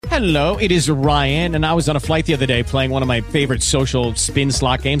Hello, it is Ryan, and I was on a flight the other day playing one of my favorite social spin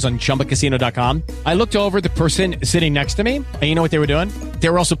slot games on ChumbaCasino.com. I looked over at the person sitting next to me, and you know what they were doing? They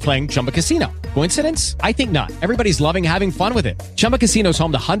were also playing Chumba Casino. Coincidence? I think not. Everybody's loving having fun with it. Chumba Casino is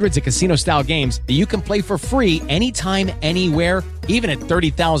home to hundreds of casino-style games that you can play for free anytime, anywhere, even at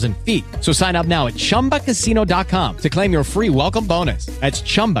 30,000 feet. So sign up now at ChumbaCasino.com to claim your free welcome bonus. That's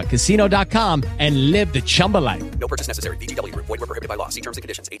ChumbaCasino.com and live the Chumba life. No purchase necessary. VGW. Void where prohibited by law. See terms and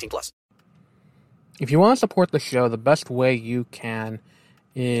conditions. 18+. If you want to support the show, the best way you can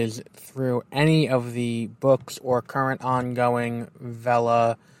is through any of the books or current ongoing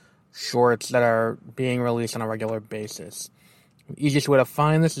Vela shorts that are being released on a regular basis. The easiest way to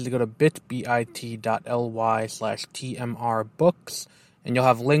find this is to go to bit.ly/TMRbooks, and you'll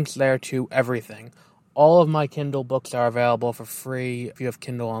have links there to everything. All of my Kindle books are available for free. If you have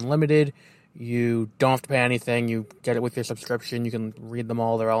Kindle Unlimited, you don't have to pay anything. You get it with your subscription. You can read them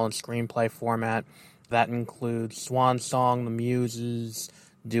all. They're all in screenplay format. That includes Swan Song, The Muses,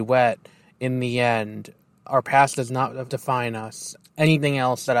 Duet, In the End, Our Past Does Not Define Us. Anything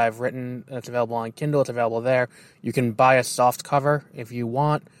else that I've written that's available on Kindle, it's available there. You can buy a soft cover if you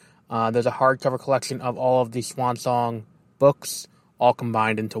want. There's a hardcover collection of all of the Swan Song books, all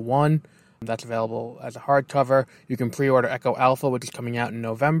combined into one. That's available as a hardcover. You can pre-order Echo Alpha, which is coming out in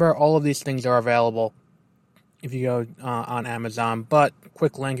November. All of these things are available if you go on Amazon. But,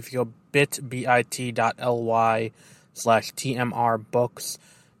 quick link, if you go bit.ly/TMRbooks,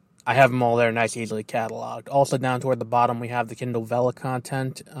 I have them all there nice, easily cataloged. Also, down toward the bottom, we have the Kindle Vela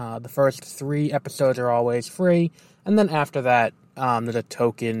content. The first 3 episodes are always free. And then after that, there's a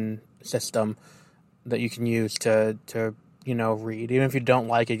token system that you can use to read. Even if you don't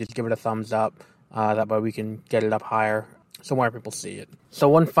like it, just give it a thumbs up. That way we can get it up higher so more people see it. So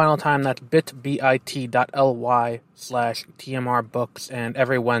one final time, that's bit.ly/TMRbooks, and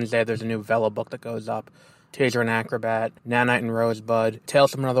every Wednesday there's a new Vela book that goes up. Taser and Acrobat, Nanite and Rosebud,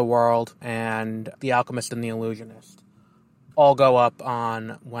 Tales from Another World, and The Alchemist and the Illusionist. All go up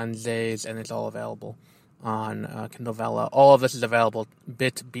on Wednesdays, and it's all available on Kindle Vela. All of this is available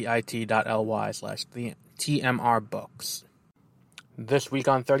bit.ly/TMRbooks. This week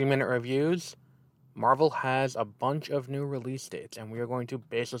on 30-Minute Reviews, Marvel has a bunch of new release dates, and we are going to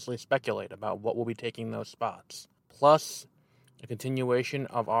baselessly speculate about what will be taking those spots. Plus, a continuation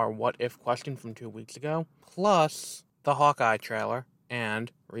of our what-if question from 2 weeks ago, plus the Hawkeye trailer,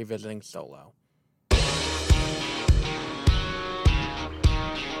 and revisiting Solo.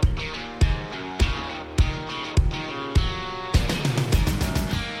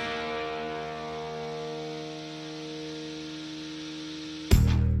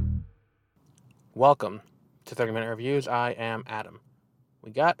 Welcome to 30-Minute Reviews. I am Adam.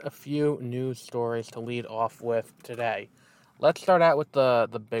 We got a few news stories to lead off with today. Let's start out with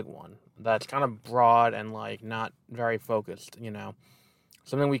the big one that's kind of broad and not very focused,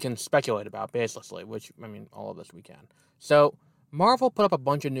 Something we can speculate about baselessly, which, all of this we can. So, Marvel put up a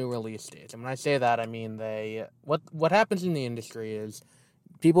bunch of new release dates. And when I say that, I mean what happens in the industry is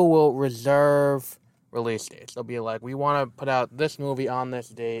people will reserve release dates. They'll be like, we want to put out this movie on this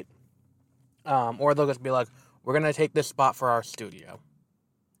date. Or they'll just be like, we're going to take this spot for our studio.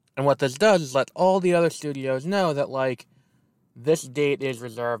 And what this does is let all the other studios know that, this date is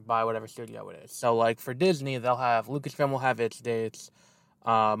reserved by whatever studio it is. So, for Disney, Lucasfilm will have its dates,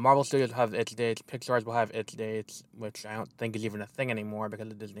 Marvel Studios will have its dates, Pixar's will have its dates, which I don't think is even a thing anymore because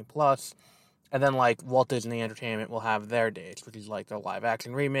of Disney+. And then, Walt Disney Entertainment will have their dates, which is, their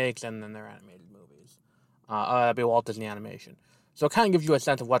live-action remakes and then their animated movies. That'd be Walt Disney Animation. So it kind of gives you a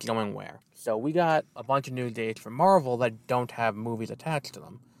sense of what's going where. So we got a bunch of new dates for Marvel that don't have movies attached to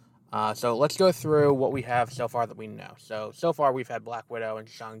them. So let's go through what we have so far that we know. So far we've had Black Widow and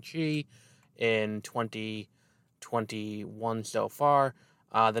Shang-Chi in 2021 so far.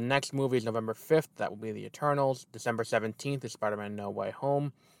 The next movie is November 5th. That will be The Eternals. December 17th is Spider-Man No Way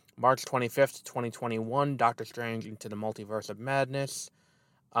Home. March 25th, 2021, Doctor Strange Into the Multiverse of Madness.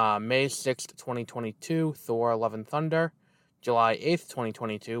 May 6th, 2022, Thor Love and Thunder. July 8th,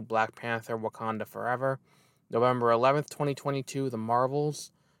 2022, Black Panther Wakanda Forever. November 11th, 2022, The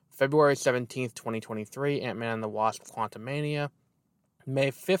Marvels. February 17th, 2023, Ant-Man and the Wasp Quantumania.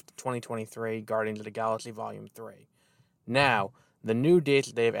 May 5th, 2023, Guardians of the Galaxy Volume 3. Now, the new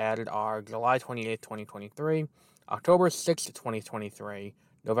dates they've added are July 28th, 2023, October 6th, 2023,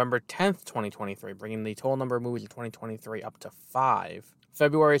 November 10th, 2023, bringing the total number of movies in 2023 up to 5.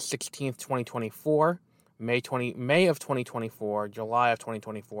 February 16th, 2024, May of 2024, July of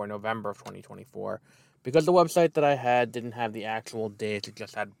 2024, November of 2024. Because the website that I had didn't have the actual dates, it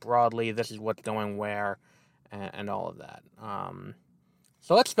just had broadly, this is what's going where, and all of that.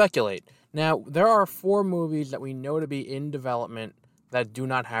 So let's speculate. Now, there are 4 movies that we know to be in development that do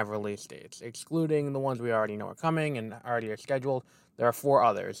not have release dates, excluding the ones we already know are coming and already are scheduled. There are 4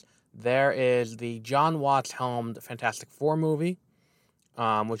 others. There is the John Watts helmed Fantastic Four movie,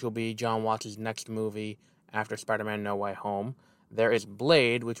 which will be John Watts' next movie after Spider-Man No Way Home. There is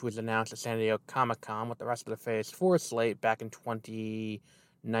Blade, which was announced at San Diego Comic-Con with the rest of the Phase 4 slate back in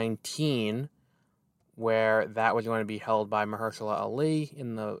 2019, where that was going to be held by Mahershala Ali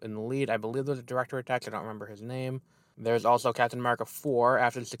in the lead. I believe there was a director attached. I don't remember his name. There's also Captain America 4,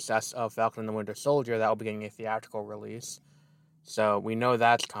 after the success of Falcon and the Winter Soldier. That will be getting a theatrical release. So we know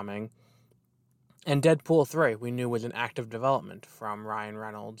that's coming. And Deadpool 3, we knew was in active development from Ryan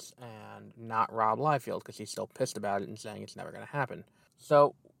Reynolds and not Rob Liefeld, because he's still pissed about it and saying it's never going to happen.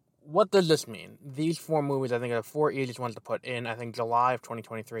 So what does this mean? These 4 movies, I think, are the 4 easiest ones to put in. I think July of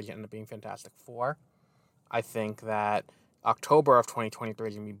 2023 is going to end up being Fantastic Four. I think that October of 2023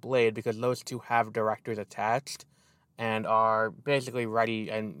 is going to be Blade, because those 2 have directors attached and are basically ready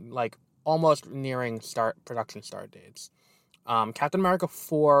and like almost nearing production start dates. Captain America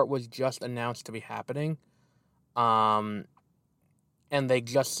 4 was just announced to be happening, and they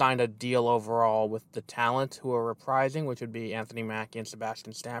just signed a deal overall with the talent who are reprising, which would be Anthony Mackie and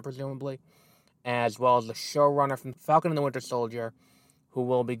Sebastian Stan, presumably, as well as the showrunner from Falcon and the Winter Soldier, who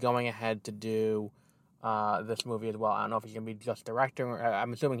will be going ahead to do this movie as well. I don't know if he's going to be just directing, or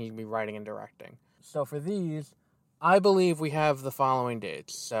I'm assuming he's going to be writing and directing. So for these, I believe we have the following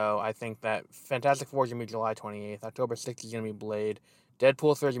dates. So I think that Fantastic Four is going to be July 28th. October 6th is going to be Blade.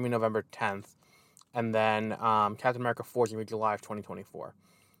 Deadpool 3 is going to be November 10th. And then Captain America 4 is going to be July of 2024.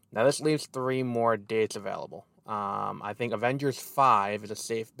 Now this leaves 3 more dates available. I think Avengers 5 is a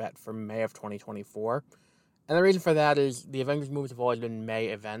safe bet for May of 2024. And the reason for that is the Avengers movies have always been May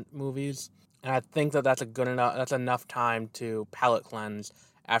event movies. And I think that that's enough time to palate cleanse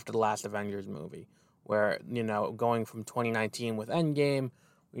after the last Avengers movie. Where, going from 2019 with Endgame,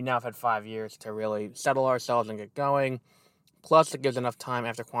 we now have had 5 years to really settle ourselves and get going. Plus, it gives enough time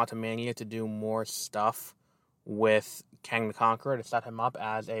after Quantumania to do more stuff with Kang the Conqueror to set him up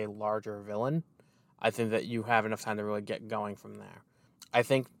as a larger villain. I think that you have enough time to really get going from there. I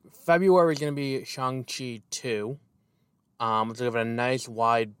think February is going to be Shang-Chi 2. Which will give it a nice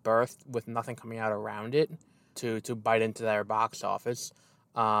wide berth with nothing coming out around it to bite into their box office.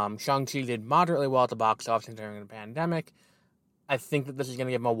 Shang-Chi did moderately well at the box office during the pandemic. I think that this is going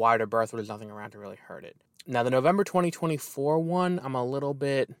to give him a wider berth where there's nothing around to really hurt it. Now, the November 2024 one, I'm a little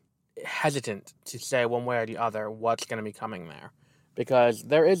bit hesitant to say one way or the other what's going to be coming there. Because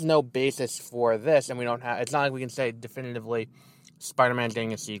there is no basis for this, and it's not like we can say definitively Spider-Man's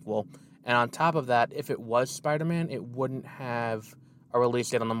getting a sequel. And on top of that, if it was Spider-Man, it wouldn't have a release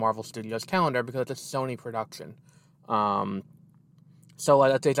date on the Marvel Studios calendar because it's a Sony production. So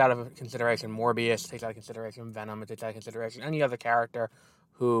that takes out of consideration Morbius, takes out of consideration Venom, it takes out of consideration any other character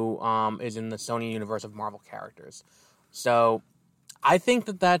who is in the Sony universe of Marvel characters. So I think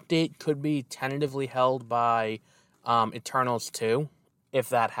that date could be tentatively held by Eternals 2. If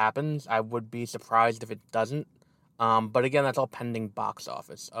that happens, I would be surprised if it doesn't. But again, that's all pending box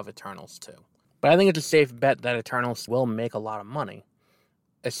office of Eternals 2. But I think it's a safe bet that Eternals will make a lot of money,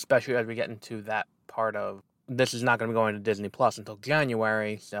 especially as we get into that part of this is not going to be going to Disney Plus until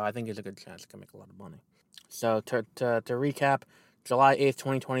January, so I think there's a good chance it can make a lot of money. So to recap, July 8th,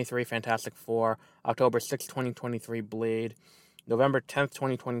 2023, Fantastic Four. October 6th, 2023, Blade. November 10th,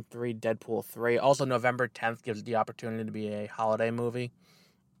 2023, Deadpool 3. Also, November 10th gives the opportunity to be a holiday movie.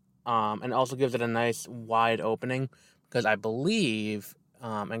 And also gives it a nice wide opening, because I believe,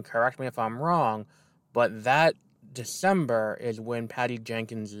 and correct me if I'm wrong, but that December is when Patty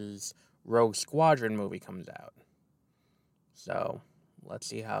Jenkins' Rogue Squadron movie comes out. So let's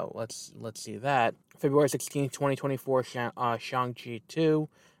see that. February 16th, 2024, Shang-Chi 2.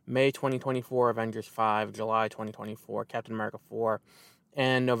 May 2024, Avengers 5. July 2024, Captain America 4.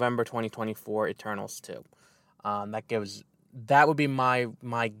 And November 2024, Eternals 2. That would be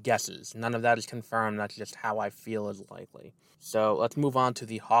my guesses. None of that is confirmed. That's just how I feel is likely. So let's move on to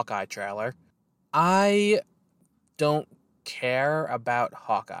the Hawkeye trailer. I don't care about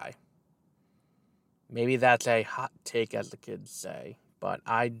Hawkeye. Maybe that's a hot take, as the kids say, but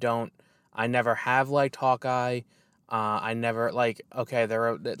I never have liked Hawkeye. I never,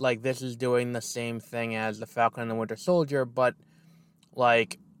 this is doing the same thing as the Falcon and the Winter Soldier, but,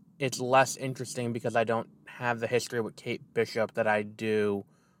 it's less interesting because I don't have the history with Kate Bishop that I do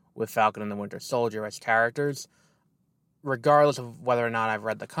with Falcon and the Winter Soldier as characters. Regardless of whether or not I've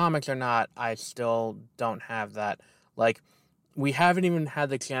read the comics or not, I still don't have that. We haven't even had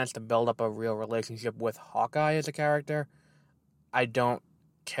the chance to build up a real relationship with Hawkeye as a character. I don't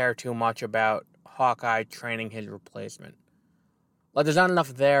care too much about Hawkeye training his replacement. Like, there's not enough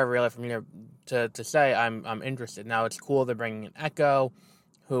there, really, for me to say I'm interested. Now, it's cool they're bringing in Echo,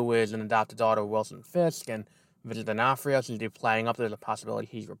 who is an adopted daughter of Wilson Fisk, and Vincent D'Onofrio seems to be playing up. There's a possibility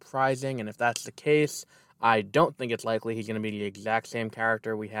he's reprising, and if that's the case, I don't think it's likely he's going to be the exact same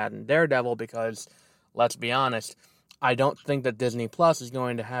character we had in Daredevil, because, let's be honest, I don't think that Disney Plus is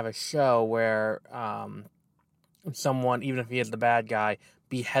going to have a show where someone, even if he is the bad guy,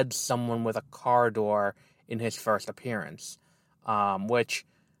 beheads someone with a car door in his first appearance, which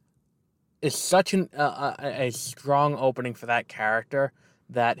is such a strong opening for that character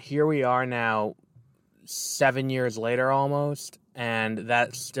that here we are now 7 years later almost, and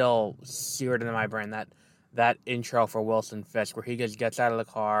that's still seared into my brain, that intro for Wilson Fisk where he just gets out of the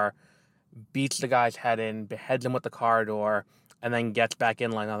car, beats the guy's head in, beheads him with the car door, and then gets back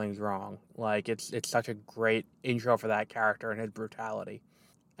in like nothing's wrong. Like, it's such a great intro for that character and his brutality.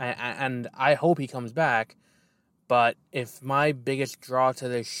 And I hope he comes back, but if my biggest draw to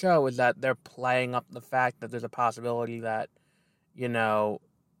this show is that they're playing up the fact that there's a possibility that, you know,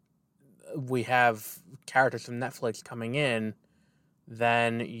 we have characters from Netflix coming in,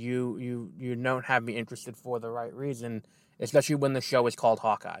 then you don't have me interested for the right reason, especially when the show is called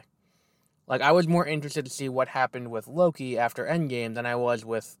Hawkeye. Like, I was more interested to see what happened with Loki after Endgame than I was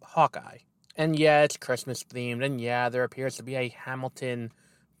with Hawkeye. And yeah, it's Christmas themed, and yeah, there appears to be a Hamilton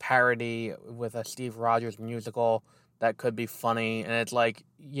parody with a Steve Rogers musical that could be funny, and it's like,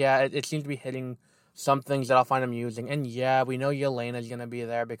 yeah, it seems to be hitting some things that I'll find amusing, and yeah, we know Yelena's gonna be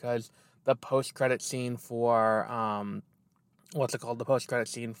there because the post-credit scene for, the post-credit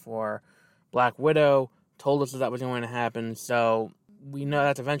scene for Black Widow told us that was going to happen, so we know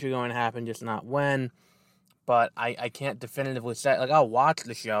that's eventually going to happen, just not when. But I can't definitively say, like, I'll watch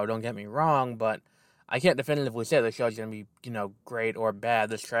the show, don't get me wrong, but I can't definitively say the show's going to be, you know, great or bad.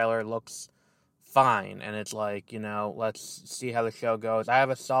 This trailer looks fine, and it's like, you know, let's see how the show goes. I have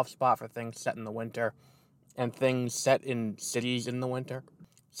a soft spot for things set in the winter and things set in cities in the winter.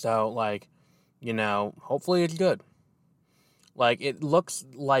 So, like, you know, hopefully it's good. Like, it looks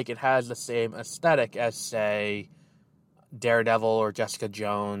like it has the same aesthetic as, say, Daredevil or Jessica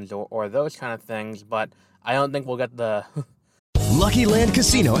Jones or those kind of things, but I don't think we'll get the... Lucky Land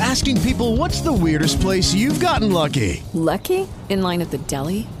Casino, asking people, what's the weirdest place you've gotten lucky? Lucky? In line at the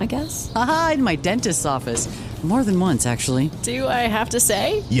deli, I guess? Aha, in my dentist's office. More than once, actually. Do I have to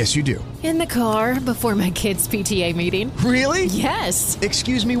say? Yes, you do. In the car before my kids' PTA meeting. Really? Yes.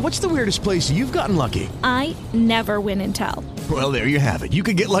 Excuse me, what's the weirdest place you've gotten lucky? I never win and tell. Well, there you have it. You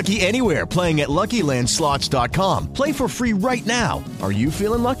can get lucky anywhere, playing at LuckyLandSlots.com. Play for free right now. Are you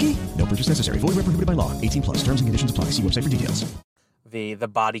feeling lucky? No purchase necessary. Void where prohibited by law. 18 plus. Terms and conditions apply. See website for details. The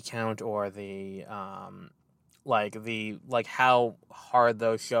body count or the how hard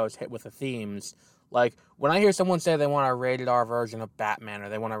those shows hit with the themes. Like, when I hear someone say they want a rated R version of Batman or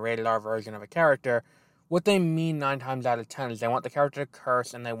they want a rated R version of a character, what they mean 9 times out of 10 is they want the character to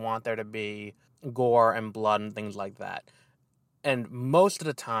curse and they want there to be gore and blood and things like that. And most of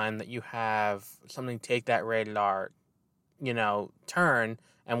the time that you have something take that rated R, you know, turn,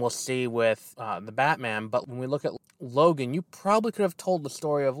 and we'll see with the Batman, but when we look at Logan, you probably could have told the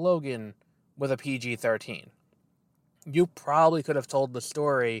story of Logan with a PG-13. You probably could have told the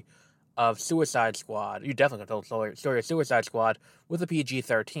story of Suicide Squad. You definitely could have told the story of Suicide Squad with a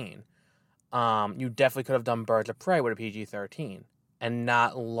PG-13. You definitely could have done Birds of Prey with a PG-13 and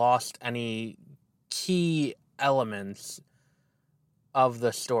not lost any key elements of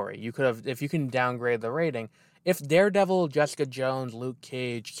the story. You could have, if you can downgrade the rating. If Daredevil, Jessica Jones, Luke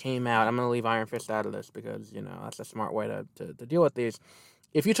Cage came out, I'm going to leave Iron Fist out of this because, you know, that's a smart way to deal with these.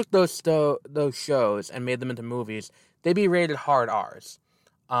 If you took those shows and made them into movies, they'd be rated hard R's.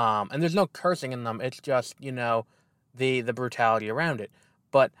 And there's no cursing in them. It's just, you know, the brutality around it.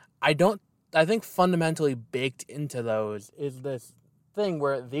 But I think fundamentally baked into those is this thing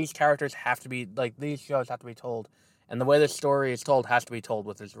where these characters have to be, like, these shows have to be told. And the way the story is told has to be told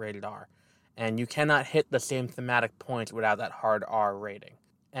with this rated R. And you cannot hit the same thematic points without that hard R rating.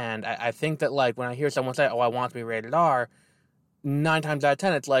 And I think that, like, when I hear someone say, oh, I want to be rated R, 9 times out of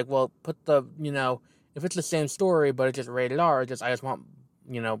 10, it's like, well, put the, you know, if it's the same story, but it's just rated R, I just want,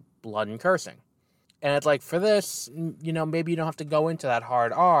 you know, blood and cursing. And it's like, for this, you know, maybe you don't have to go into that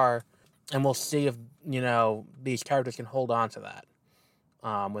hard R, and we'll see if, you know, these characters can hold on to that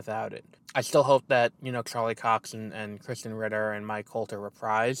without it. I still hope that, you know, Charlie Cox and Kristen Ritter and Mike Colter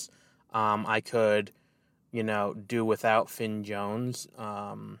reprise. I could, you know, do without Finn Jones,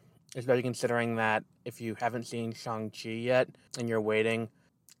 especially considering that if you haven't seen Shang-Chi yet and you're waiting,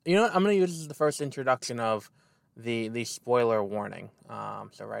 you know what, I'm going to use this as the first introduction of the spoiler warning.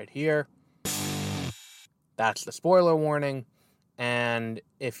 So right here, that's the spoiler warning. And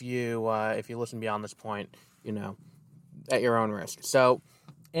if you listen beyond this point, at your own risk. So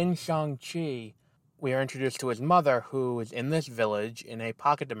in Shang-Chi, we are introduced to his mother, who is in this village in a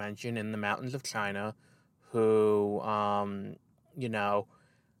pocket dimension in the mountains of China, who,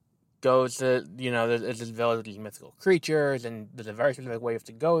 goes to, there's this village with these mythical creatures, and there's a very specific way you have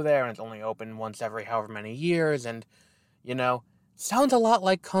to go there, and it's only open once every however many years, and, sounds a lot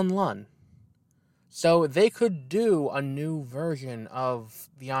like Kunlun. So they could do a new version of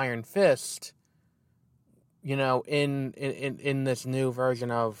the Iron Fist, in this new version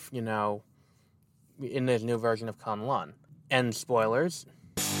of, Kunlun. And spoilers.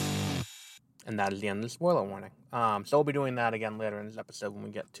 And that is the end of the spoiler warning. So we'll be doing that again later in this episode when we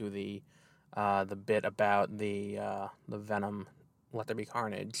get to the bit about the Venom, Let There Be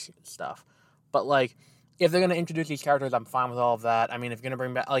Carnage stuff. But, if they're going to introduce these characters, I'm fine with all of that. I mean, if you're going to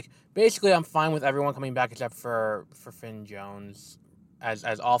bring back, basically I'm fine with everyone coming back except for Finn Jones.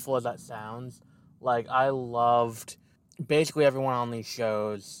 As awful as that sounds, I loved basically everyone on these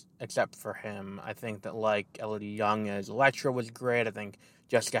shows except for him. I think that, Elodie Young as Elektra was great. I think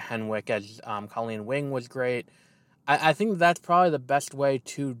Jessica Henwick as Colleen Wing was great. I think that's probably the best way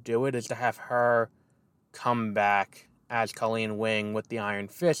to do it, is to have her come back as Colleen Wing with the Iron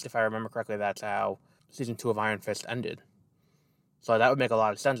Fist. If I remember correctly, that's how Season 2 of Iron Fist ended. So that would make a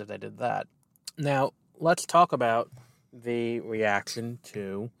lot of sense if they did that. Now, let's talk about the reaction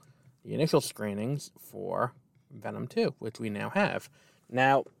to the initial screenings for Venom 2, which we now have.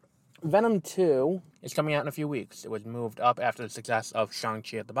 Now, Venom 2 is coming out in a few weeks. It was moved up after the success of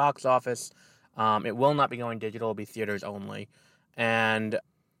Shang-Chi at the box office. It will not be going digital. It'll be theaters only. And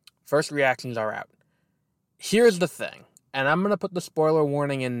first reactions are out. Here's the thing, and I'm going to put the spoiler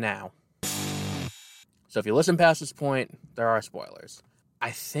warning in now. So if you listen past this point, there are spoilers.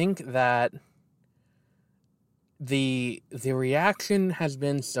 I think that the reaction has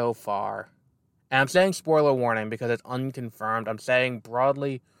been so far, and I'm saying spoiler warning because it's unconfirmed. I'm saying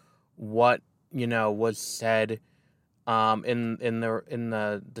broadly what was said in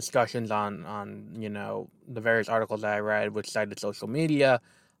the discussions on the various articles that I read, which cited social media,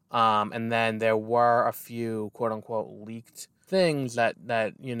 and then there were a few quote unquote leaked things that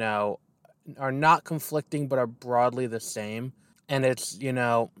are not conflicting but are broadly the same. And it's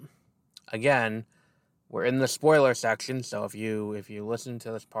again, we're in the spoiler section, so if you listen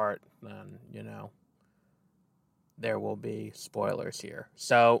to this part, then there will be spoilers here.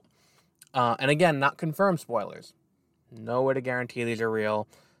 So and again, not confirmed spoilers. No way to guarantee these are real.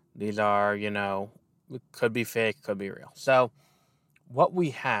 These are, could be fake, could be real. So what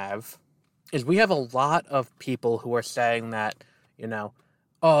we have is we have a lot of people who are saying that,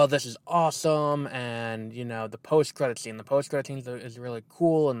 oh, this is awesome, and, the post-credit scene. The post-credit scene is really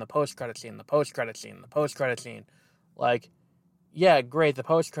cool, and the post-credit scene. Yeah, great, the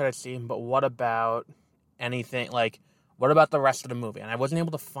post-credit scene, but what about anything, what about the rest of the movie? And I wasn't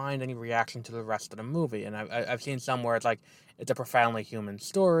able to find any reaction to the rest of the movie. And I've seen some where it's a profoundly human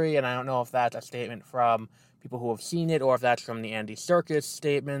story, and I don't know if that's a statement from people who have seen it or if that's from the Andy Serkis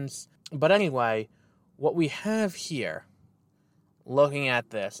statements. But anyway, what we have here, looking at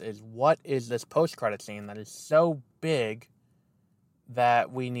this, is what is this post-credit scene that is so big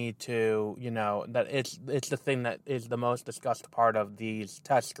that we need to, that it's the thing that is the most discussed part of these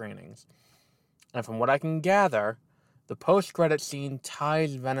test screenings. And from what I can gather, the post-credit scene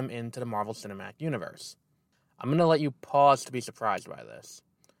ties Venom into the Marvel Cinematic Universe. I'm going to let you pause to be surprised by this,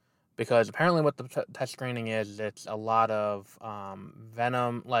 because apparently what the test screening is, it's a lot of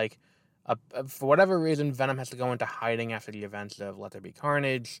Venom, for whatever reason, Venom has to go into hiding after the events of Let There Be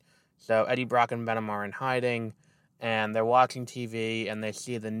Carnage. So Eddie Brock and Venom are in hiding, and they're watching TV, and they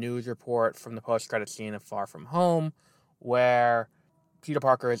see the news report from the post-credit scene of Far From Home, where Peter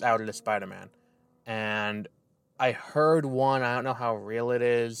Parker is outed as Spider-Man. And I heard one, I don't know how real it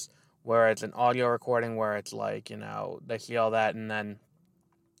is, where it's an audio recording where it's they see all that, and then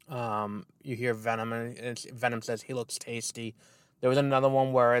you hear Venom, and Venom says he looks tasty. There was another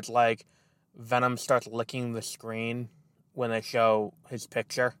one where it's Venom starts licking the screen when they show his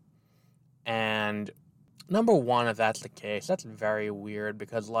picture. And number one, if that's the case, that's very weird,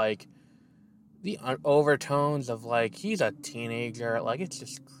 because the overtones of he's a teenager, it's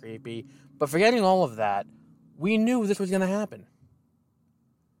just creepy. But forgetting all of that, we knew this was going to happen.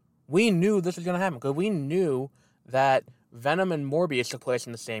 Because we knew that Venom and Morbius took place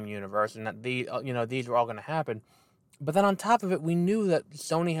in the same universe, and that these were all going to happen. But then on top of it, we knew that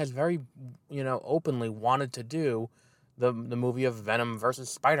Sony has very, openly wanted to do the movie of Venom versus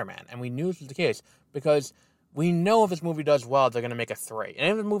Spider-Man. And we knew this was the case because we know if this movie does well, they're going to make a 3.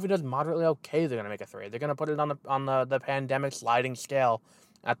 And if the movie does moderately okay, they're going to make a 3. They're going to put it on the pandemic sliding scale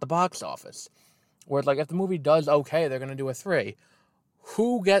at the box office. Where, like, if the movie does okay, they're going to do a 3.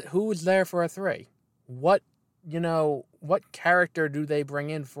 Who's there for a 3? What character do they bring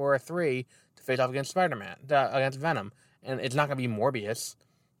in for a 3 to face off against Spider-Man, against Venom? And it's not going to be Morbius.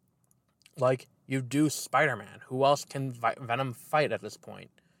 Like, you do Spider-Man. Who else can Venom fight at this point?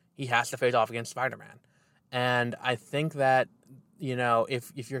 He has to face off against Spider-Man. And I think that,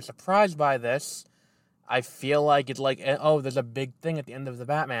 if you're surprised by this, I feel like it's like, oh, there's a big thing at the end of the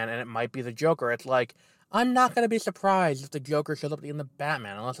Batman, and it might be the Joker. It's like, I'm not going to be surprised if the Joker shows up at the end of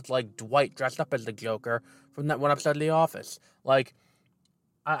Batman, unless it's like Dwight dressed up as the Joker from that one episode of The Office. Like,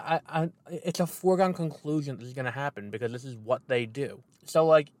 it's a foregone conclusion this is going to happen, because this is what they do. So,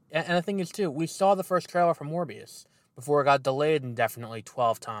 like, and the thing is, too, we saw the first trailer for Morbius before it got delayed indefinitely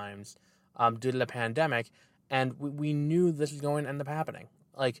 12 times due to the pandemic, and we knew this was going to end up happening.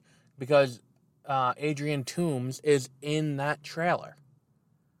 Like, because Adrian Toomes is in that trailer.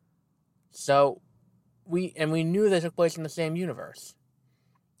 So, we knew they took place in the same universe.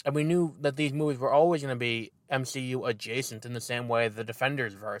 And we knew that these movies were always going to be MCU adjacent in the same way the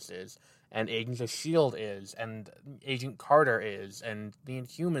Defenders verse is, and Agents of S.H.I.E.L.D. is, and Agent Carter is, and The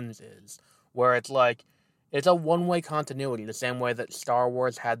Inhumans is, where it's like, it's a one-way continuity, the same way that Star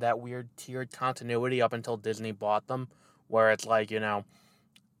Wars had that weird tiered continuity up until Disney bought them, where it's like,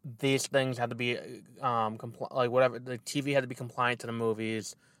 these things had to be, whatever, the TV had to be compliant to the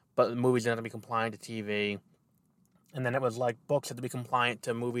movies, but the movies didn't have to be compliant to TV. And then it was like books had to be compliant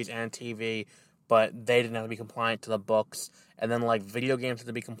to movies and TV, but they didn't have to be compliant to the books. And then like video games had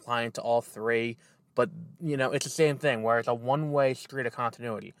to be compliant to all 3. But, it's the same thing, where it's a one-way street of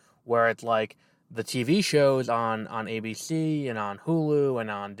continuity, where it's like the TV shows on ABC and on Hulu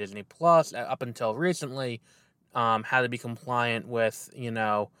and on Disney Plus up until recently had to be compliant with,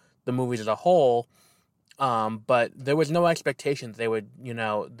 the movies as a whole. But there was no expectation that they would,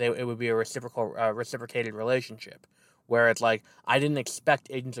 it would be a reciprocated relationship, where it's like, I didn't expect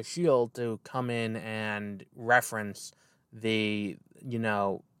Agents of S.H.I.E.L.D. to come in and reference the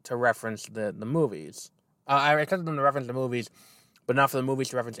movies. I expected them to reference the movies, but not for the movies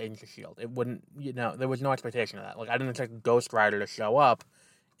to reference Agents of S.H.I.E.L.D. It wouldn't, there was no expectation of that. Like, I didn't expect Ghost Rider to show up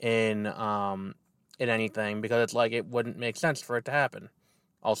in anything, because it's like, it wouldn't make sense for it to happen.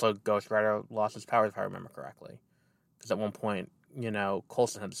 Also, Ghost Rider lost his powers, if I remember correctly. Because at one point,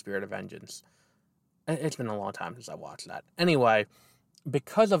 Coulson had the Spirit of Vengeance. It's been a long time since I watched that. Anyway,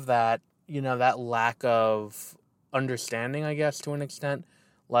 because of that, that lack of understanding, I guess, to an extent,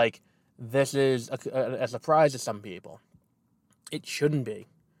 like, this is a surprise to some people. It shouldn't be.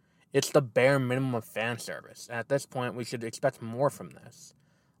 It's the bare minimum of fan service. And at this point, we should expect more from this.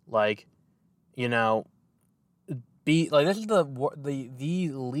 Like, this is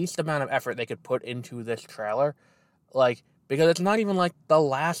the least amount of effort they could put into this trailer, like, because it's not even like the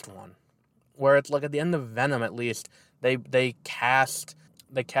last one, where it's like at the end of Venom, at least they cast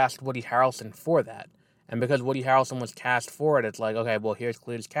Woody Harrelson for that, and because Woody Harrelson was cast for it, it's like, okay, well, here's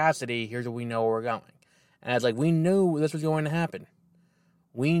Cletus Cassidy, here's where we know where we're going, and it's like, we knew this was going to happen.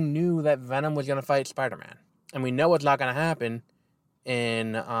 We knew that Venom was going to fight Spider-Man, and we know what's not going to happen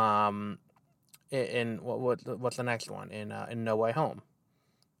in what's the next one in No Way Home.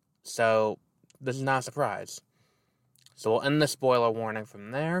 So this is not a surprise. So we'll end the spoiler warning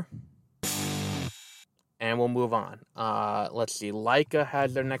from there, and we'll move on. Let's see. Laika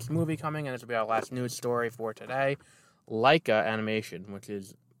has their next movie coming, and this will be our last news story for today. Laika Animation, which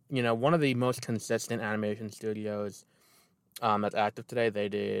is one of the most consistent animation studios that's active today. They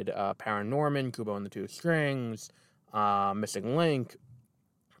did Paranorman, Kubo and the Two Strings, Missing Link,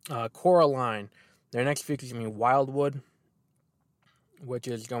 Coraline. Their next feature is going to be Wildwood, which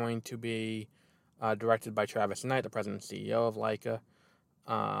is going to be directed by Travis Knight, the president and CEO of Laika.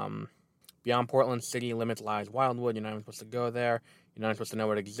 Beyond Portland City Limits lies Wildwood. You're not even supposed to go there. You're not even supposed to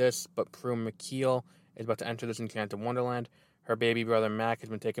know it exists. But Prue McKeel is about to enter this enchanted wonderland. Her baby brother Mac has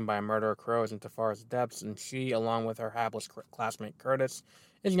been taken by a murderer crows into forest depths, and she, along with her hapless classmate Curtis,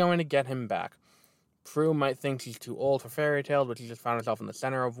 is going to get him back. Prue might think she's too old for fairy tales, but she just found herself in the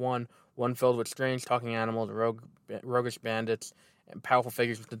center of one filled with strange talking animals, roguish bandits, and powerful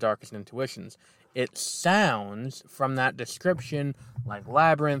figures with the darkest intuitions. It sounds, from that description, like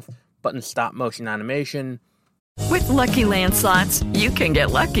Labyrinth, but in stop-motion animation. With Lucky Land Slots, you can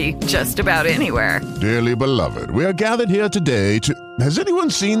get lucky just about anywhere. Dearly beloved, we are gathered here today to... Has anyone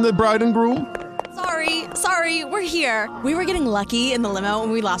seen the bride and groom? Sorry, we're here. We were getting lucky in the limo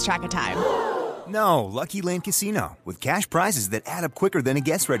and we lost track of time. No, Lucky Land Casino, with cash prizes that add up quicker than a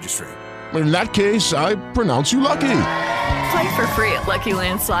guest registry. in that case, I pronounce you lucky. Play for free at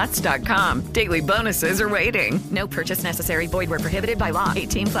LuckyLandSlots.com. Daily bonuses are waiting. No purchase necessary. Void where prohibited by law.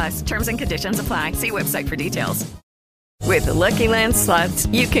 18+. Terms and conditions apply. See website for details. With the Lucky Land Slots,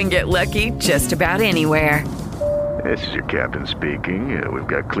 you can get lucky just about anywhere. This is your captain speaking. We've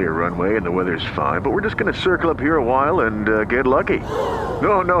got clear runway and the weather's fine, but we're just going to circle up here a while and get lucky.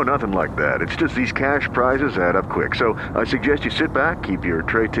 No, nothing like that. It's just these cash prizes add up quick. So I suggest you sit back, keep your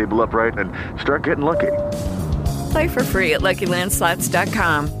tray table upright, and start getting lucky. Play for free at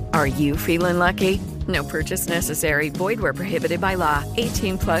LuckyLandSlots.com. Are you feeling lucky? No purchase necessary. Void where prohibited by law.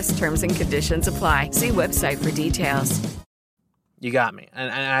 18+ terms and conditions apply. See website for details. You got me.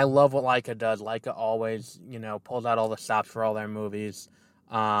 And I love what Laika does. Laika always, pulls out all the stops for all their movies.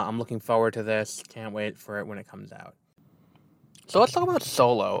 I'm looking forward to this. Can't wait for it when it comes out. So let's talk about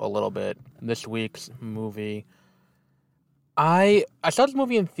Solo a little bit. This week's movie. I saw this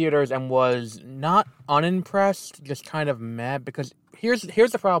movie in theaters and was not unimpressed, just kind of mad, because here's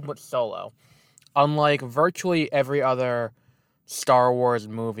the problem with Solo. Unlike virtually every other Star Wars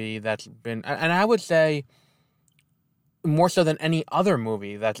movie that's been, and I would say more so than any other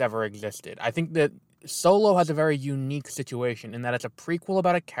movie that's ever existed, I think that Solo has a very unique situation in that it's a prequel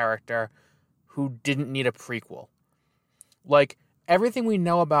about a character who didn't need a prequel. Like, everything we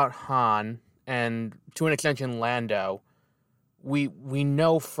know about Han, and to an extension Lando, we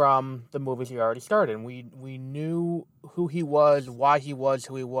know from the movies he already started. We knew who he was, why he was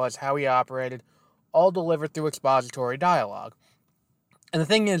who he was, how he operated, all delivered through expository dialogue. And the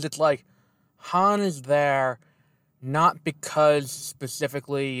thing is, it's like, Han is there not because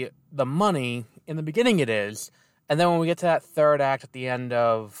specifically the money. In the beginning it is, and then when we get to that third act at the end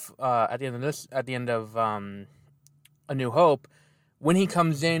of A New Hope, when he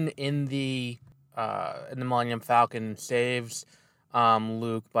comes in the Millennium Falcon, saves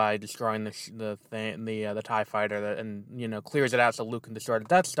Luke by destroying the TIE fighter, and clears it out so Luke can destroy the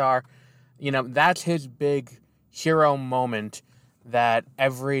Death Star. That's his big hero moment that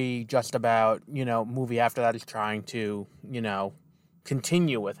every just about movie after that is trying to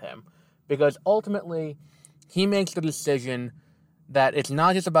continue with him, because ultimately he makes the decision that it's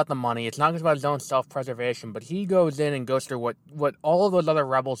not just about the money, it's not just about his own self-preservation, but he goes in and goes through what all of those other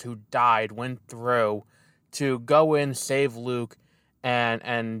rebels who died went through to go in, save Luke,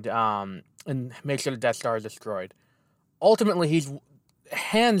 and make sure the Death Star is destroyed. Ultimately, he's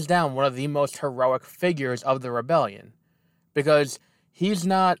hands down one of the most heroic figures of the rebellion, because he's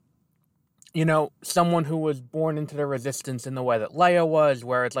not, someone who was born into the Resistance in the way that Leia was,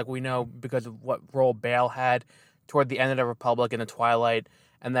 where it's like we know because of what role Bail had toward the end of the Republic in the Twilight,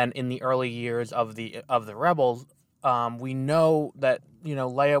 and then in the early years of the Rebels, we know that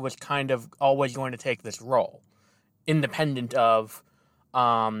Leia was kind of always going to take this role, independent of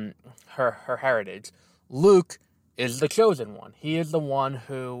her heritage. Luke is the chosen one. He is the one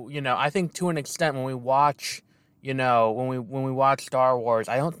who, I think to an extent when we watch, when we watch Star Wars,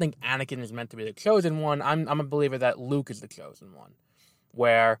 I don't think Anakin is meant to be the chosen one. I'm a believer that Luke is the chosen one,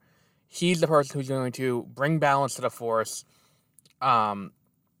 where he's the person who's going to bring balance to the Force. And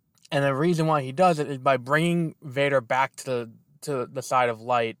the reason why he does it is by bringing Vader back to the side of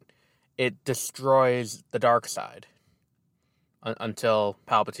light, it destroys the dark side until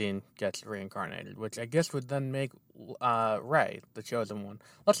Palpatine gets reincarnated, which I guess would then make Rey the chosen one.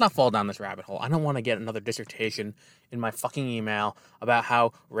 Let's not fall down this rabbit hole. I don't want to get another dissertation in my fucking email about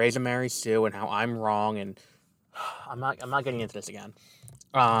how Rey's a Mary Sue and how I'm wrong, and I'm not getting into this again.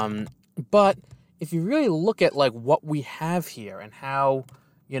 But if you really look at like what we have here and how,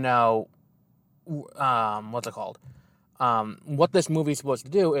 what this movie is supposed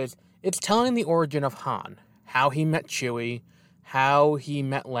to do is it's telling the origin of Han, how he met Chewie, how he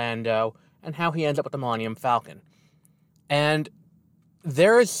met Lando, and how he ends up with the Millennium Falcon. And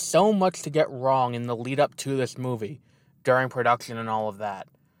there is so much to get wrong in the lead up to this movie during production and all of that.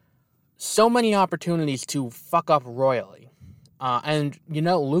 So many opportunities to fuck up royally. And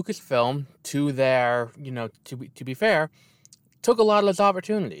Lucasfilm, to their, to be fair, took a lot of those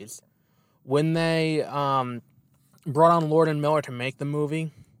opportunities. When they brought on Lord and Miller to make the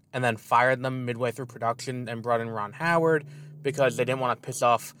movie, and then fired them midway through production and brought in Ron Howard because they didn't want to piss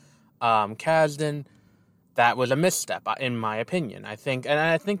off Kasdan, that was a misstep, in my opinion. I think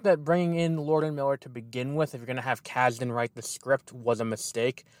that bringing in Lord and Miller to begin with, if you're going to have Kasdan write the script, was a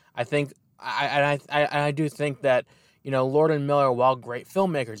mistake. I do think that, Lord and Miller, while great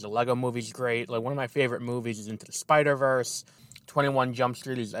filmmakers, the Lego movie's great. Like, one of my favorite movies is Into the Spider-Verse. 21 Jump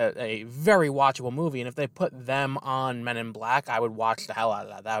Street is a very watchable movie, and if they put them on Men in Black, I would watch the hell out of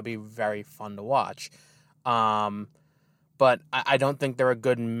that. That would be very fun to watch. But but I don't think they're a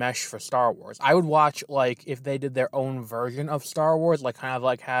good mesh for Star Wars. I would watch, like, if they did their own version of Star Wars, like kind of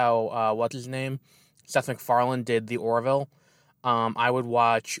like how, what's his name? Seth MacFarlane did the Orville. I would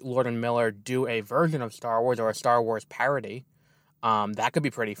watch Lord and Miller do a version of Star Wars or a Star Wars parody. That could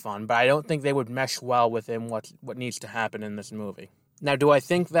be pretty fun, but I don't think they would mesh well within what needs to happen in this movie. Now, do I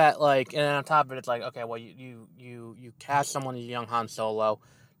think that, like, and on top of it, it's like, okay, well, you cast someone as young Han Solo.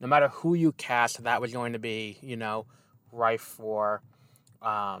 No matter who you cast, that was going to be, rife for,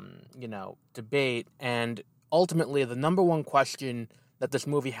 debate. And ultimately, the number one question that this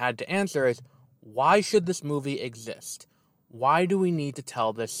movie had to answer is, why should this movie exist? Why do we need to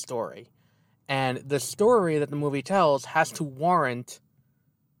tell this story? And the story that the movie tells has to warrant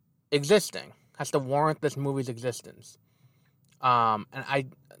existing, has to warrant this movie's existence. And I,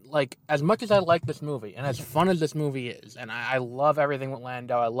 like, as much as I like this movie, and as fun as this movie is, and I love everything with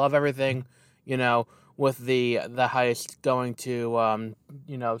Lando, I love everything, with the heist going to,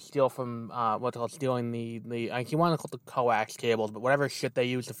 steal from, stealing the I keep wanting to call it the coax cables, but whatever shit they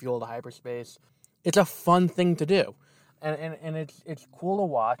use to fuel the hyperspace. It's a fun thing to do. And it's cool to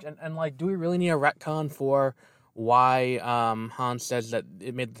watch. And like, do we really need a retcon for why Han says that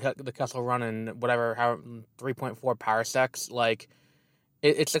it made the Kessel Run in whatever, 3.4 parsecs? Like,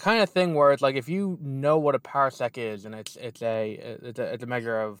 it's the kind of thing where it's like, if you know what a parsec is, and it's a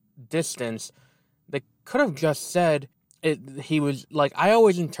measure of distance, they could have just said it. He was like, I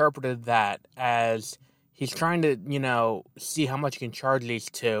always interpreted that as he's trying to see how much he can charge these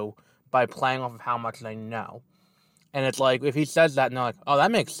two by playing off of how much they know. And it's like, if he says that, and they're like, oh,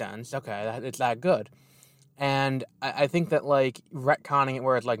 that makes sense. Okay, it's that good. And I think that, like, retconning it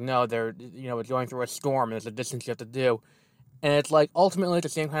where it's like, no, they're, it's going through a storm and there's a distance you have to do. And it's like, ultimately, it's the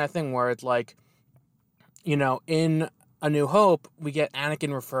same kind of thing where it's like, in A New Hope, we get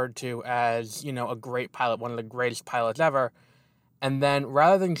Anakin referred to as, a great pilot, one of the greatest pilots ever. And then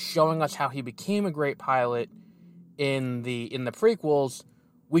rather than showing us how he became a great pilot in the prequels,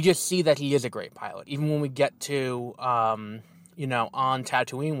 we just see that he is a great pilot. Even when we get to, on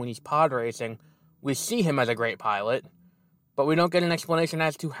Tatooine when he's pod racing, we see him as a great pilot, but we don't get an explanation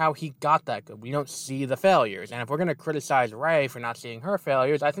as to how he got that good. We don't see the failures. And if we're going to criticize Rey for not seeing her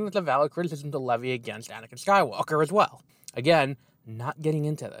failures, I think that's a valid criticism to levy against Anakin Skywalker as well. Again, not getting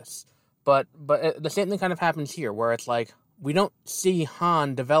into this. But the same thing kind of happens here, where it's like, we don't see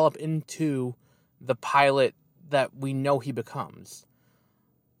Han develop into the pilot that we know he becomes.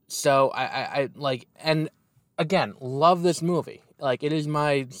 So I like, and again, love this movie. Like, it is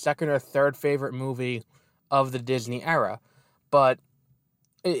my second or third favorite movie of the Disney era, but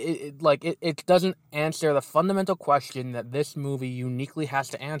it doesn't answer the fundamental question that this movie uniquely has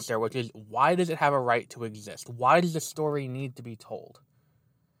to answer, which is, why does it have a right to exist? Why does the story need to be told?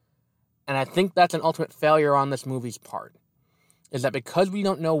 And I think that's an ultimate failure on this movie's part. Is that because we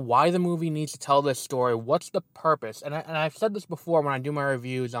don't know why the movie needs to tell this story, what's the purpose? And I've said this before when I do my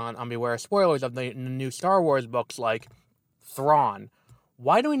reviews on Beware of Spoilers of the new Star Wars books, like Thrawn.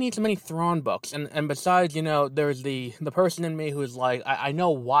 Why do we need so many Thrawn books? And besides, there's the person in me who's like, I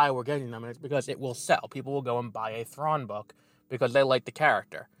know why we're getting them, and it's because it will sell. People will go and buy a Thrawn book because they like the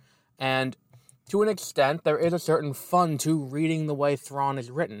character. And to an extent, there is a certain fun to reading the way Thrawn is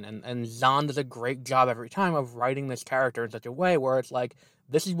written, and Zahn does a great job every time of writing this character in such a way where it's like,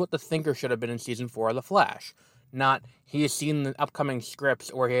 this is what the thinker should have been in Season 4 of The Flash. Not, he has seen the upcoming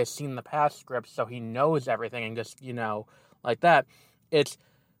scripts, or he has seen the past scripts, so he knows everything, and just, like that. It's,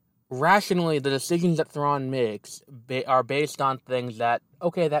 rationally, the decisions that Thrawn makes are based on things that,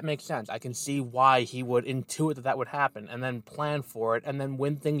 okay, that makes sense. I can see why he would intuit that would happen, and then plan for it, and then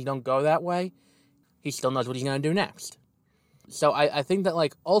when things don't go that way, he still knows what he's going to do next. So I think that,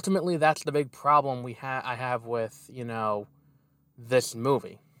 like, ultimately that's the big problem I have with, this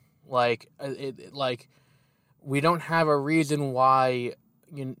movie. Like, we don't have a reason why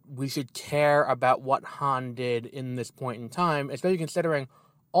we should care about what Han did in this point in time, especially considering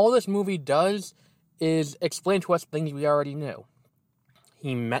all this movie does is explain to us things we already knew.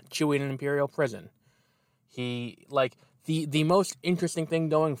 He met Chewie in an Imperial prison. He, like, the most interesting thing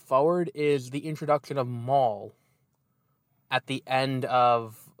going forward is the introduction of Maul at the end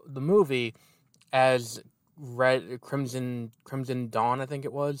of the movie as Crimson Dawn, I think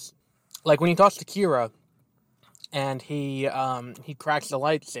it was. Like, when he talks to Kira and he cracks the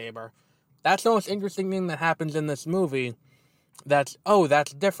lightsaber, that's the most interesting thing that happens in this movie. That's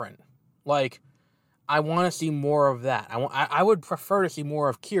different. Like, I want to see more of that. I would prefer to see more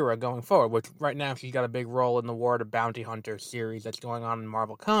of Kira going forward, which right now she's got a big role in the War of the Bounty Hunter series that's going on in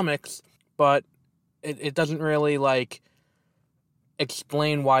Marvel Comics, but it doesn't really, like,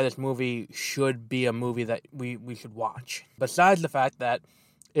 explain why this movie should be a movie that we should watch. Besides the fact that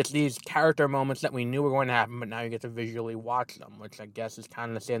it's these character moments that we knew were going to happen, but now you get to visually watch them, which I guess is kind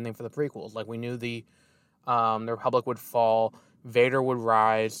of the same thing for the prequels. Like, we knew the Republic would fall, Vader would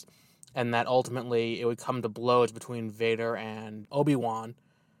rise, and that ultimately it would come to blows between Vader and Obi-Wan.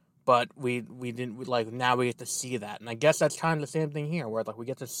 But we didn't, like, now we get to see that. And I guess that's kind of the same thing here, where, like, we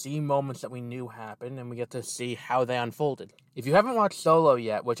get to see moments that we knew happened, and we get to see how they unfolded. If you haven't watched Solo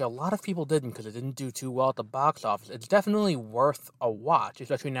yet, which a lot of people didn't because it didn't do too well at the box office, it's definitely worth a watch,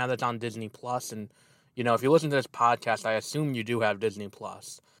 especially now that it's on Disney Plus. And, you know, if you listen to this podcast, I assume you do have Disney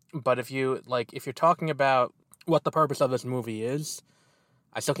Plus. But if you're talking about what the purpose of this movie is,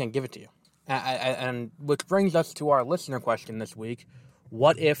 I still can't give it to you. And which brings us to our listener question this week.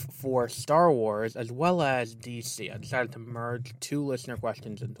 What if for Star Wars as well as DC? I decided to merge two listener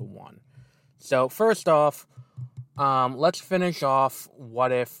questions into one. So first off, let's finish off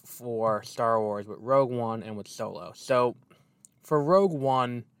what if for Star Wars with Rogue One and with Solo. So for Rogue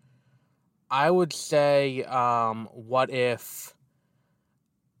One, I would say what if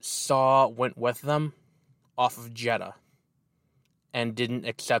Saw went with them off of Jeddah and didn't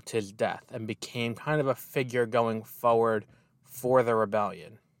accept his death and became kind of a figure going forward for the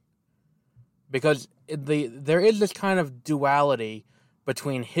rebellion. Because there is this kind of duality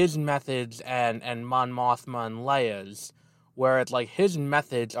between his methods and Mon Mothma and Leia's, where it's like his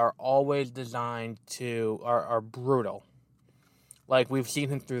methods are always designed to are brutal. Like, we've seen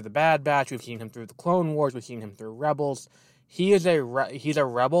him through the Bad Batch, we've seen him through the Clone Wars, we've seen him through Rebels. He's a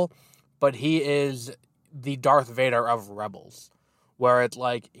rebel, but he is the Darth Vader of Rebels, where it's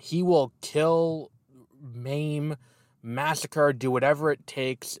like he will kill, maim, massacre, do whatever it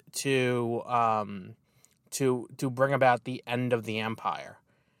takes to bring about the end of the Empire.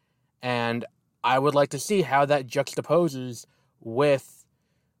 And I would like to see how that juxtaposes with,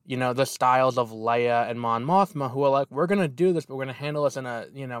 you know, the styles of Leia and Mon Mothma, who are like, we're going to do this, but we're going to handle this in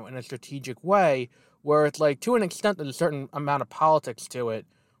a strategic way, where it's like, to an extent, there's a certain amount of politics to it,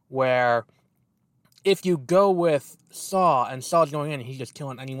 where if you go with Saw, and Saw's going in and he's just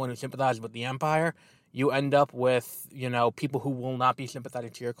killing anyone who sympathizes with the Empire, you end up with, you know, people who will not be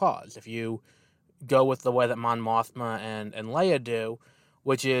sympathetic to your cause. If you go with the way that Mon Mothma and Leia do,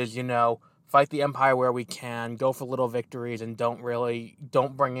 which is, you know, fight the Empire where we can, go for little victories, and don't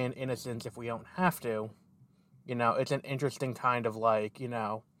bring in innocents if we don't have to. You know, it's an interesting kind of, like, you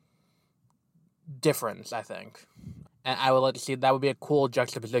know, difference, I think. And I would like to see, that would be a cool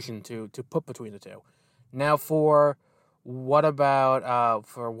juxtaposition to put between the two. Now for what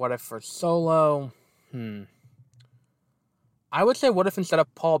if for Solo? I would say what if instead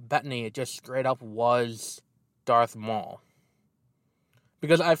of Paul Bettany, it just straight up was Darth Maul.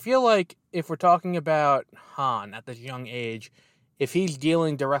 Because I feel like if we're talking about Han at this young age, if he's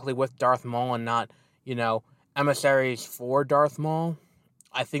dealing directly with Darth Maul and not, you know, emissaries for Darth Maul,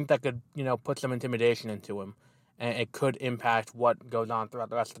 I think that could, you know, put some intimidation into him. And it could impact what goes on throughout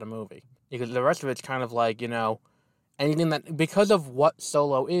the rest of the movie. Because the rest of it's kind of like, you know, anything that, because of what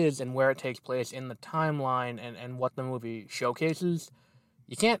Solo is and where it takes place in the timeline and what the movie showcases,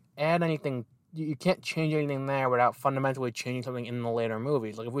 you can't add anything, you can't change anything there without fundamentally changing something in the later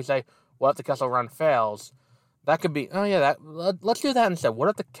movies. Like, if we say, what if the Kessel Run fails, that could be, let's do that instead. What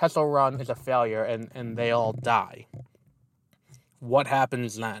if the Kessel Run is a failure and they all die? What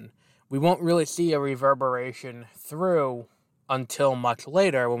happens then? We won't really see a reverberation through until much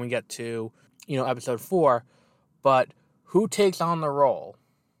later when we get to, you know, episode 4. But who takes on the role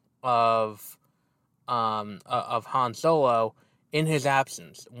of Han Solo in his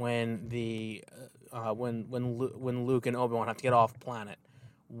absence when when Luke and Obi-Wan have to get off planet?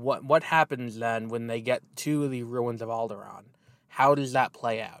 What happens then when they get to the ruins of Alderaan? How does that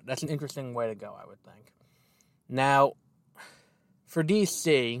play out? That's an interesting way to go, I would think. Now, for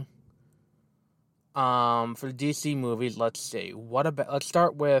DC, movies, let's see. Let's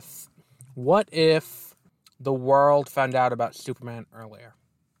start with, what if the world found out about Superman earlier?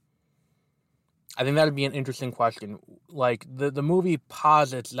 I think that would be an interesting question. Like, the movie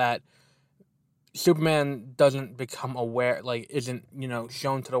posits that Superman doesn't become aware, like, isn't, you know,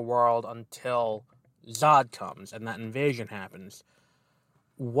 shown to the world until Zod comes and that invasion happens.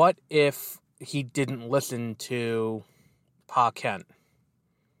 What if he didn't listen to Pa Kent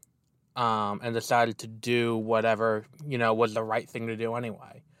and decided to do whatever, you know, was the right thing to do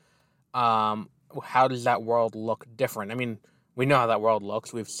anyway? How does that world look different? I mean, we know how that world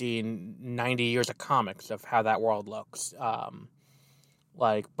looks. We've seen 90 years of comics of how that world looks.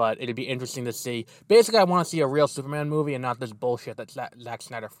 But it'd be interesting to see. Basically, I want to see a real Superman movie and not this bullshit that Zack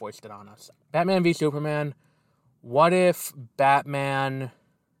Snyder foisted on us. Batman v Superman what if Batman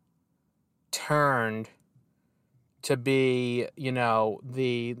turned to be, you know,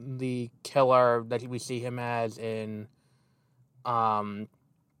 the killer that we see him as in,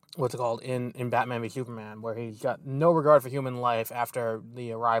 what's it called, in Batman v Superman, where he's got no regard for human life after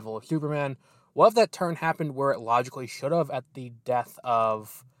the arrival of Superman. What if that turn happened where it logically should have at the death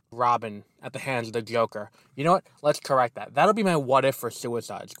of Robin at the hands of the Joker? You know what? Let's correct that. That'll be my what if for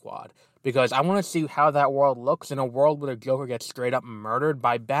Suicide Squad. Because I want to see how that world looks in a world where the Joker gets straight up murdered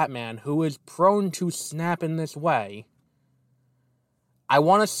by Batman, who is prone to snap in this way. I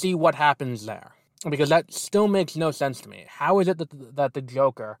want to see what happens there. Because that still makes no sense to me. How is it that the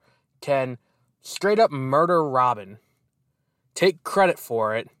Joker can straight up murder Robin, take credit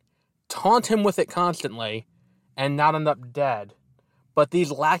for it, taunt him with it constantly, and not end up dead? But these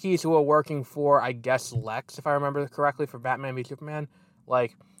lackeys who are working for, I guess, Lex, if I remember correctly, for Batman v Superman,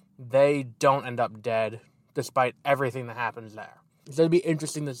 like, they don't end up dead, despite everything that happens there. So it'd be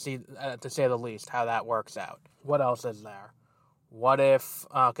interesting to see, to say the least, how that works out. What else is there? What if...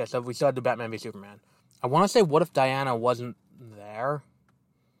 Okay, so we still had the Batman v Superman. I want to say, what if Diana wasn't there?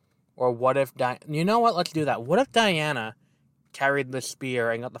 Or what if... You know what? Let's do that. What if Diana carried the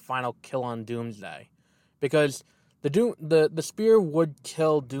spear and got the final kill on Doomsday? Because the spear would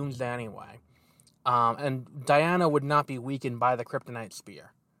kill Doomsday anyway. And Diana would not be weakened by the kryptonite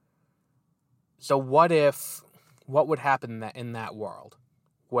spear. So what would happen in that world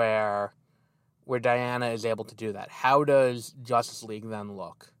where Diana is able to do that? How does Justice League then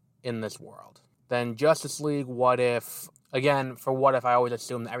look in this world? Then Justice League, what if, again, for what if, I always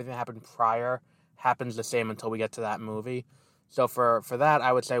assume that everything that happened prior happens the same until we get to that movie. So for that,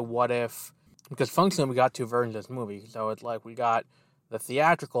 I would say, what if, because functionally we got two versions of this movie. So it's like we got the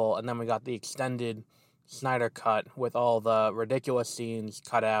theatrical and then we got the extended Snyder cut with all the ridiculous scenes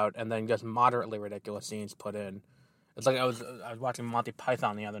cut out and then just moderately ridiculous scenes put in. It's like I was watching Monty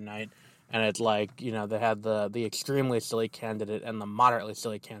Python the other night, and it's like, you know, they had the extremely silly candidate and the moderately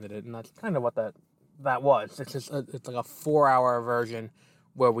silly candidate, and that's kind of what that was. It's just it's like a 4-hour version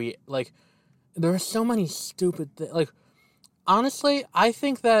where we, like, there are so many stupid things. Like, honestly, I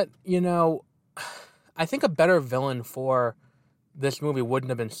think that, you know, I think a better villain for this movie wouldn't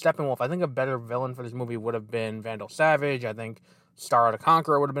have been Steppenwolf. I think a better villain for this movie would have been Vandal Savage. I think Starro the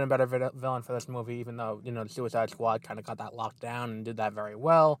Conqueror would have been a better villain for this movie, even though, you know, the Suicide Squad kind of got that locked down and did that very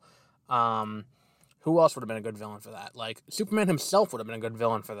well. Who else would have been a good villain for that? Like, Superman himself would have been a good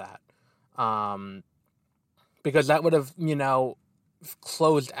villain for that. Because that would have, you know,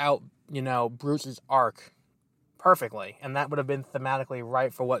 closed out, you know, Bruce's arc perfectly. And that would have been thematically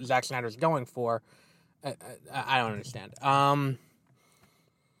right for what Zack Snyder's going for. I don't understand. Now,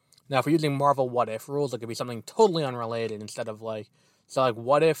 if we're using Marvel what if rules, it could be something totally unrelated instead of like, so like,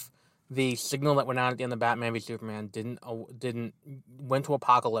 what if the signal that went out at the end of Batman v Superman went to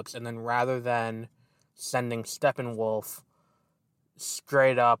Apocalypse, and then rather than sending Steppenwolf,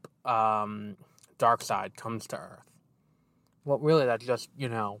 straight up Darkseid comes to Earth? Well, really, that's just, you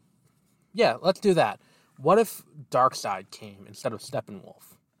know, yeah, let's do that. What if Darkseid came instead of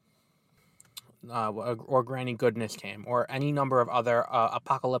Steppenwolf? Or Granny Goodness came, or any number of other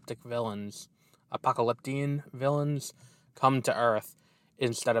apocalyptine villains come to Earth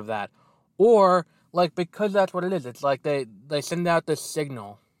instead of that. Or, like, because that's what it is, it's like they send out this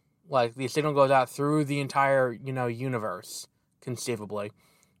signal, like, the signal goes out through the entire, you know, universe, conceivably.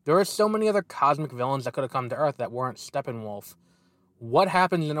 There are so many other cosmic villains that could have come to Earth that weren't Steppenwolf. What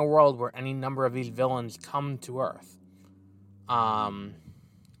happens in a world where any number of these villains come to Earth?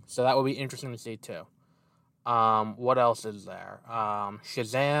 So that would be interesting to see, too. What else is there?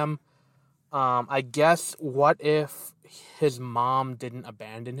 Shazam. I guess, what if his mom didn't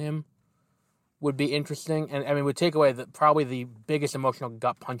abandon him? Would be interesting. And, I mean, would take away probably the biggest emotional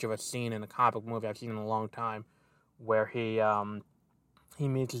gut punch of a scene in a comic book movie I've seen in a long time, where he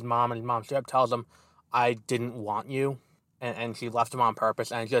meets his mom, and his mom straight up tells him, "I didn't want you," and she left him on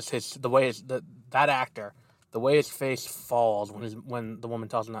purpose. And just that actor, the way his face falls when the woman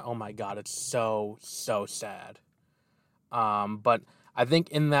tells him that, oh my God, it's so, so sad. But I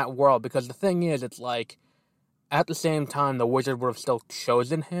think in that world, because the thing is, it's like, at the same time, the Wizard would have still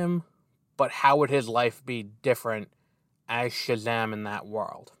chosen him, but how would his life be different as Shazam in that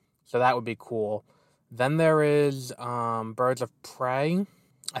world? So that would be cool. Then there is Birds of Prey.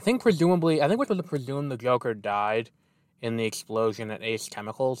 I think we're supposed to presume the Joker died in the explosion at Ace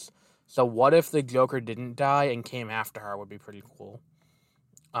Chemicals. So what if the Joker didn't die and came after her? Would be pretty cool.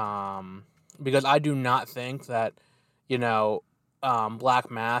 Because I do not think that, you know,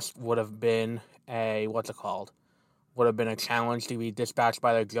 Black Mask would have been would have been a challenge to be dispatched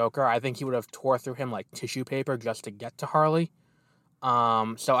by the Joker. I think he would have tore through him like tissue paper just to get to Harley.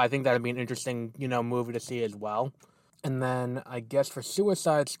 So I think that would be an interesting, movie to see as well. And then I guess for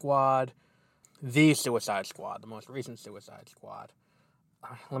Suicide Squad, the Suicide Squad, the most recent Suicide Squad.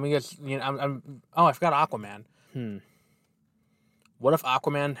 Let me guess. I forgot Aquaman. What if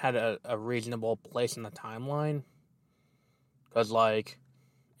Aquaman had a reasonable place in the timeline? Because,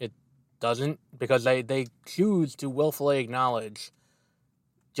 it doesn't. Because they choose to willfully acknowledge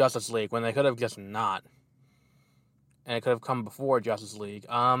Justice League when they could have just not. And it could have come before Justice League.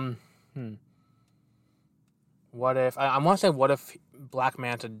 What if... I want to say what if Black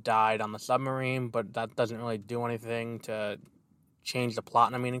Manta died on the submarine, but that doesn't really do anything to change the plot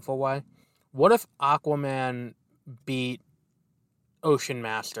in a meaningful way. What if Aquaman beat Ocean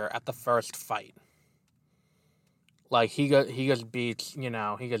Master at the first fight? He just beats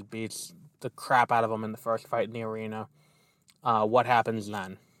the crap out of him in the first fight in the arena. What happens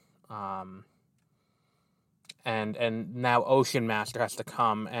then? And now Ocean Master has to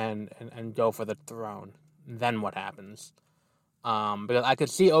come and go for the throne. Then what happens? Because I could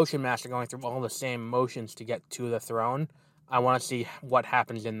see Ocean Master going through all the same motions to get to the throne. I want to see what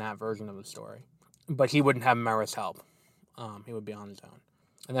happens in that version of the story. But he wouldn't have Mera's help. He would be on his own.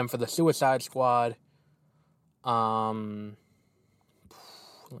 And then for the Suicide Squad, let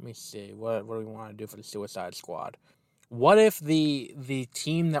me see. What do we want to do for the Suicide Squad? What if the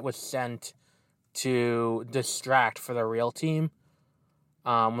team that was sent to distract for the real team,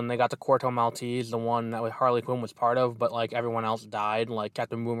 when they got to Corto Maltese, the one that Harley Quinn was part of, but everyone else died,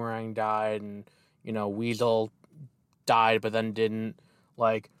 Captain Boomerang died, and Weasel died but then didn't.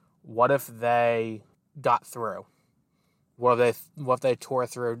 What if they got through? What if they tore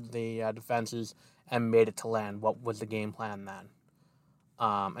through the defenses and made it to land? What was the game plan then?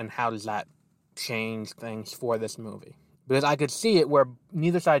 And how does that change things for this movie? Because I could see it where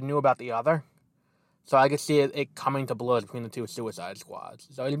neither side knew about the other. So I could see it coming to blows between the two Suicide Squads.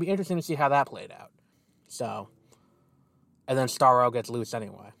 So it'd be interesting to see how that played out. So, and then Starro gets loose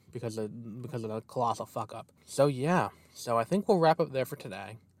anyway because of the colossal fuck up. So yeah. So I think we'll wrap up there for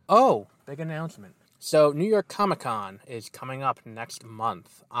today. Oh, big announcement. So New York Comic Con is coming up next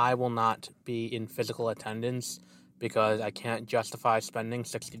month. I will not be in physical attendance because I can't justify spending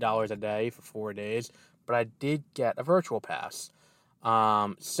 $60 a day for 4 days. But I did get a virtual pass.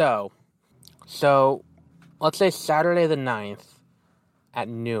 So, let's say Saturday the 9th at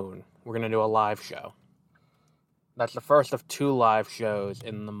noon, we're going to do a live show. That's the first of 2 live shows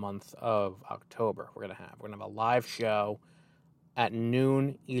in the month of October we're going to have. We're going to have a live show at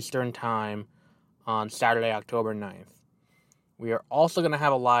noon Eastern Time on Saturday, October 9th. We are also going to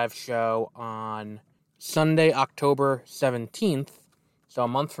have a live show on Sunday, October 17th, so a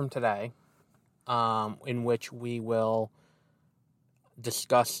month from today, in which we will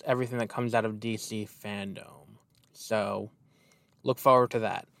discuss everything that comes out of DC fandom. So, look forward to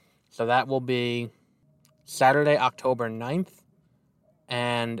that. So that will be Saturday, October 9th,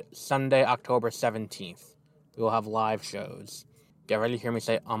 and Sunday, October 17th. We will have live shows. Get ready to hear me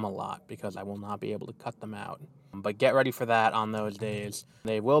say a lot, because I will not be able to cut them out. But get ready for that on those days.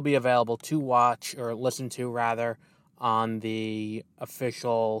 They will be available to watch, or listen to, rather, on the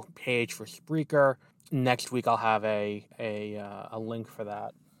official page for Spreaker. Next week I'll have a link for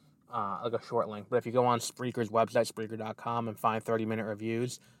that, a short link. But if you go on Spreaker's website, Spreaker.com, and find 30-minute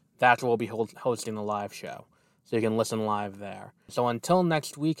reviews, that's where we'll be hosting the live show. So you can listen live there. So until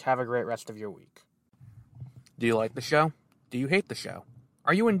next week, have a great rest of your week. Do you like the show? Do you hate the show?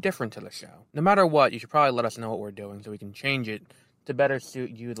 Are you indifferent to the show? No matter what, you should probably let us know what we're doing so we can change it to better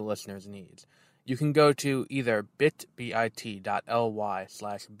suit you, the listener's needs. You can go to either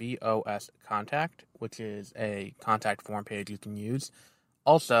bit.ly/BOScontact, which is a contact form page you can use.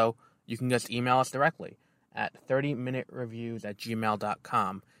 Also, you can just email us directly at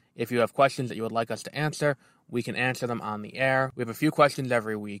 30minutereviews@gmail.com. If you have questions that you would like us to answer, we can answer them on the air. We have a few questions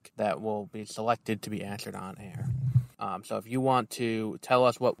every week that will be selected to be answered on air. So if you want to tell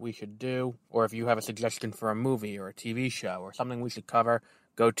us what we should do, or if you have a suggestion for a movie or a TV show or something we should cover,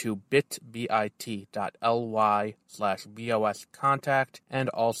 go to bit.ly/BOScontact, and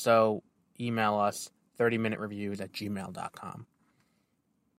also email us 30minutereviews@gmail.com.